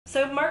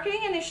So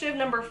marketing initiative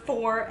number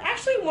 4,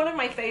 actually one of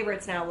my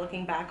favorites now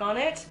looking back on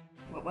it.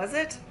 What was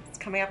it? It's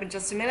coming up in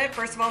just a minute.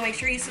 First of all, make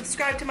sure you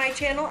subscribe to my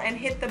channel and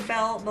hit the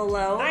bell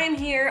below. I am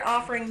here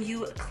offering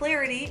you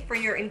clarity for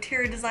your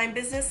interior design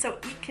business so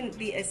it can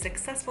be a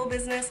successful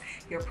business.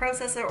 Your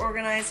processes are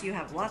organized, you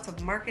have lots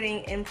of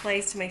marketing in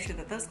place to make sure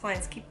that those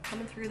clients keep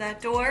coming through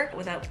that door.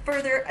 Without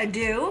further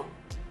ado,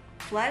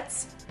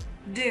 let's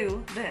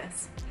do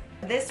this.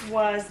 This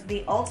was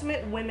the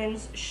Ultimate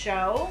Women's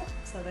Show.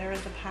 So there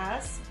is the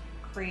pass,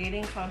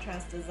 creating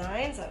contrast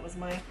designs. That was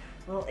my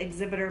little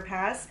exhibitor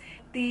pass.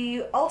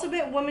 The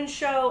Ultimate Women's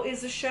Show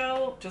is a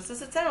show, just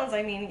as it sounds.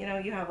 I mean, you know,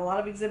 you have a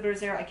lot of exhibitors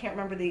there. I can't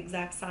remember the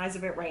exact size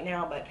of it right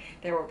now, but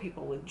there were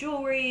people with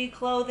jewelry,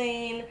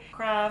 clothing,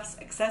 crafts,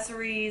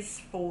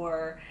 accessories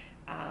for,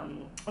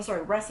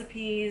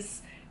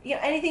 recipes, you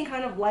know, anything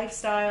kind of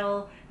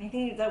lifestyle,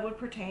 anything that would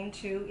pertain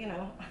to, you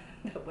know,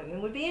 that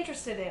women would be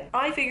interested in.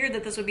 I figured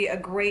that this would be a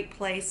great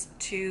place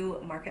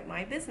to market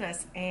my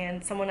business,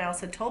 and someone else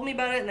had told me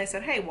about it and they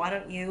said, hey, why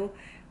don't you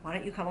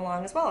come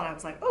along as well? And I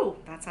was like, oh,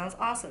 that sounds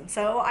awesome.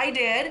 So I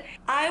did.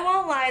 I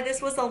won't lie, this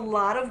was a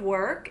lot of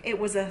work. It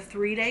was a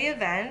 3-day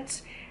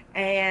event.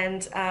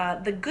 And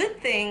the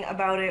good thing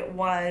about it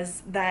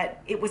was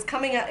that it was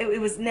coming up,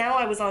 now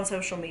I was on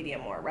social media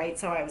more, right?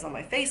 So I was on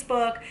my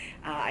Facebook,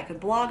 I could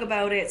blog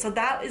about it. So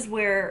that is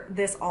where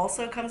this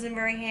also comes in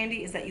very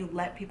handy, is that you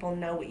let people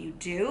know what you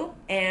do.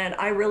 And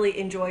I really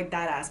enjoyed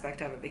that aspect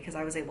of it because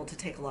I was able to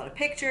take a lot of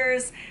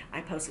pictures.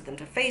 I posted them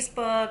to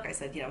Facebook. I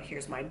said, you know,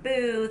 here's my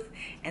booth.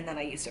 And then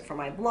I used it for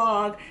my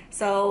blog.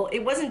 So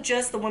it wasn't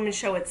just the women's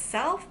show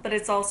itself, but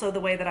it's also the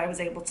way that I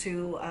was able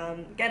to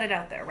get it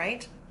out there,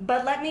 right?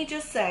 But let me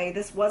just say,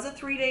 this was a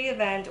 3-day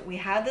event. We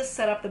had this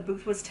set up. The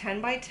booth was 10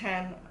 by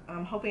 10.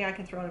 I'm hoping I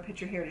can throw in a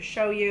picture here to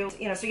show you.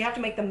 You know, so you have to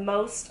make the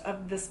most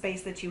of the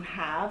space that you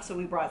have. So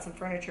we brought some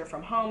furniture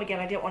from home. Again,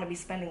 I didn't want to be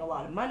spending a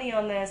lot of money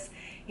on this,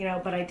 you know,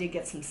 but I did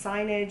get some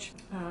signage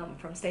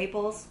from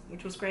Staples,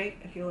 which was great.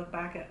 If you look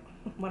back at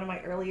one of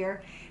my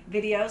earlier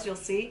videos, you'll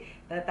see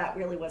that that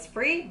really was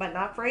free, but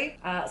not free.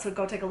 So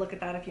go take a look at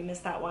that if you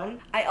missed that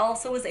one. I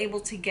also was able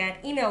to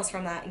get emails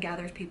from that and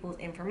gather people's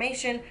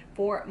information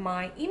for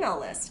my email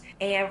list.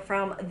 And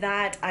from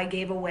that, I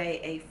gave away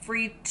a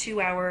free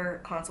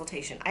 2-hour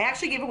consultation. I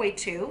actually gave away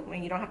 2. I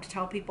mean, you don't have to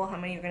tell people how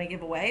many you're going to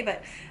give away,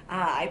 but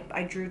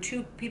I drew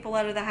 2 people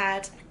out of the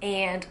hat.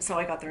 And so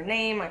I got their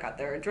name, I got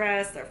their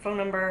address, their phone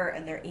number,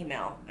 and their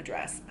email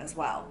address as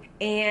well.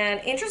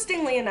 And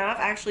interestingly enough,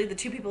 actually, the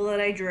 2 people that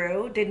I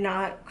drew did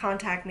not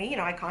contact me. You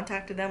know, I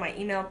contacted them, I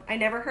emailed, I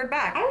never heard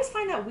back. I always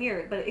find that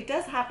weird, but it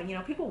does happen. You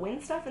know, people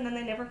win stuff and then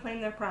they never claim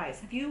their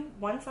prize. Have you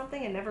won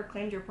something and never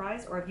claimed your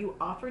prize? Or have you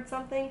offered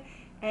something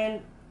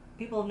and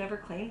people have never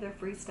claimed their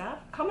free stuff?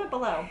 Comment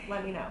below,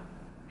 let me know.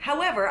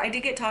 However, I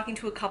did get talking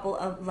to a couple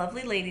of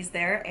lovely ladies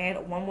there,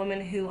 and one woman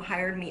who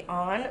hired me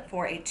on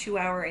for a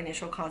 2-hour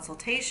initial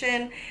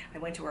consultation. I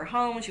went to her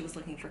home, she was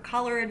looking for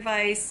color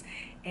advice,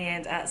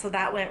 and so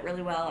that went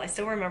really well. I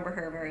still remember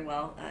her very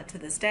well to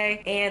this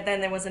day. And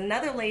then there was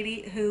another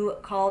lady who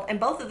called, and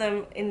both of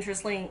them,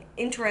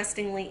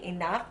 interestingly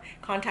enough,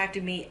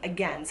 contacted me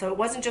again. So it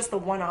wasn't just the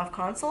one-off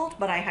consult,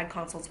 but I had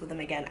consults with them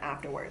again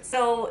afterwards.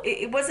 So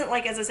it wasn't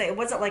like, as I say, it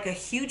wasn't like a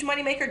huge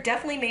moneymaker.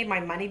 Definitely made my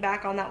money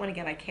back on that one.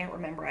 Again, I can't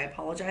remember, I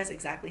apologize,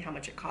 exactly how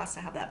much it cost to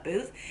have that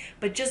booth.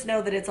 But just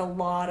know that it's a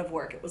lot of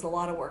work. It was a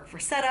lot of work for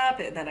setup,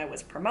 and then I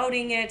was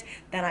promoting it,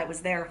 then I was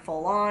there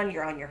full on.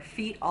 You're on your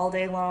feet all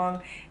day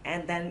long.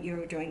 And then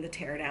you're doing the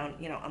teardown,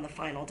 you know, on the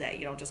final day.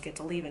 You don't just get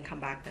to leave and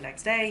come back the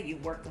next day. You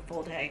work the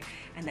full day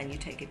and then you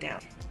take it down.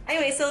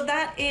 Anyway, so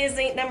that is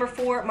the number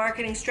 4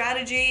 marketing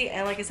strategy.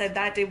 And like I said,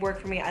 that did work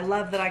for me. I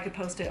love that I could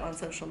post it on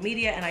social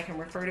media and I can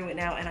refer to it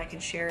now and I can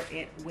share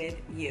it with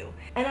you.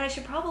 And I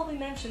should probably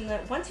mention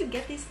that once you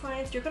get these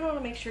clients, you're going to want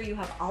to make sure you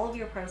have all of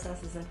your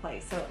processes in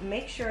place. So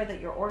make sure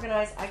that you're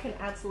organized. I can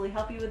absolutely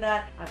help you with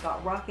that. I've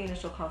got Rock the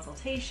Initial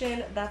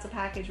Consultation. That's a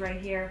package right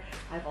here.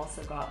 I've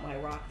also got my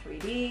Rock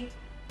 3D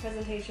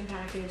presentation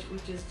package,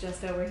 which is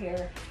just over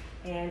here.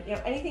 And you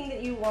know, anything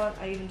that you want,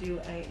 I even do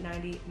a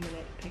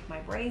 90-minute pick my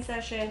brain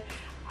session.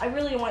 I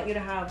really want you to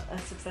have a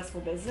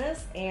successful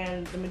business,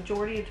 and the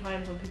majority of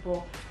times when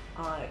people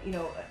you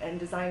know, and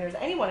designers,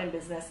 anyone in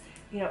business,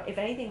 you know, if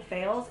anything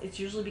fails, it's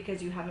usually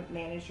because you haven't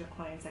managed your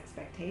clients'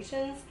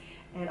 expectations,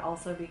 and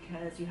also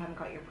because you haven't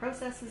got your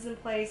processes in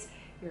place.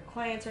 Your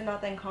clients are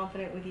not then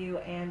confident with you,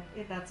 and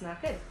that's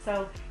not good.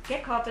 So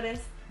get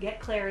confidence, get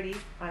clarity.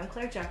 I'm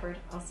Claire Jefford.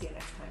 I'll see you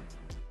next time.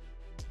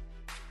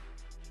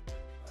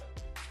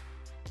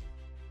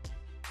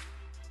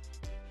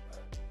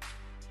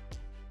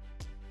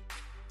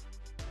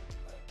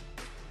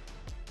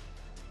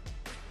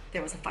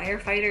 There was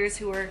firefighters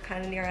who were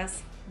kind of near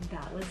us.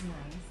 That was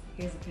nice.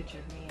 Here's a picture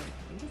of me, and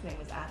I think his name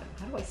was Adam.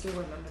 How do I still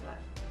remember that?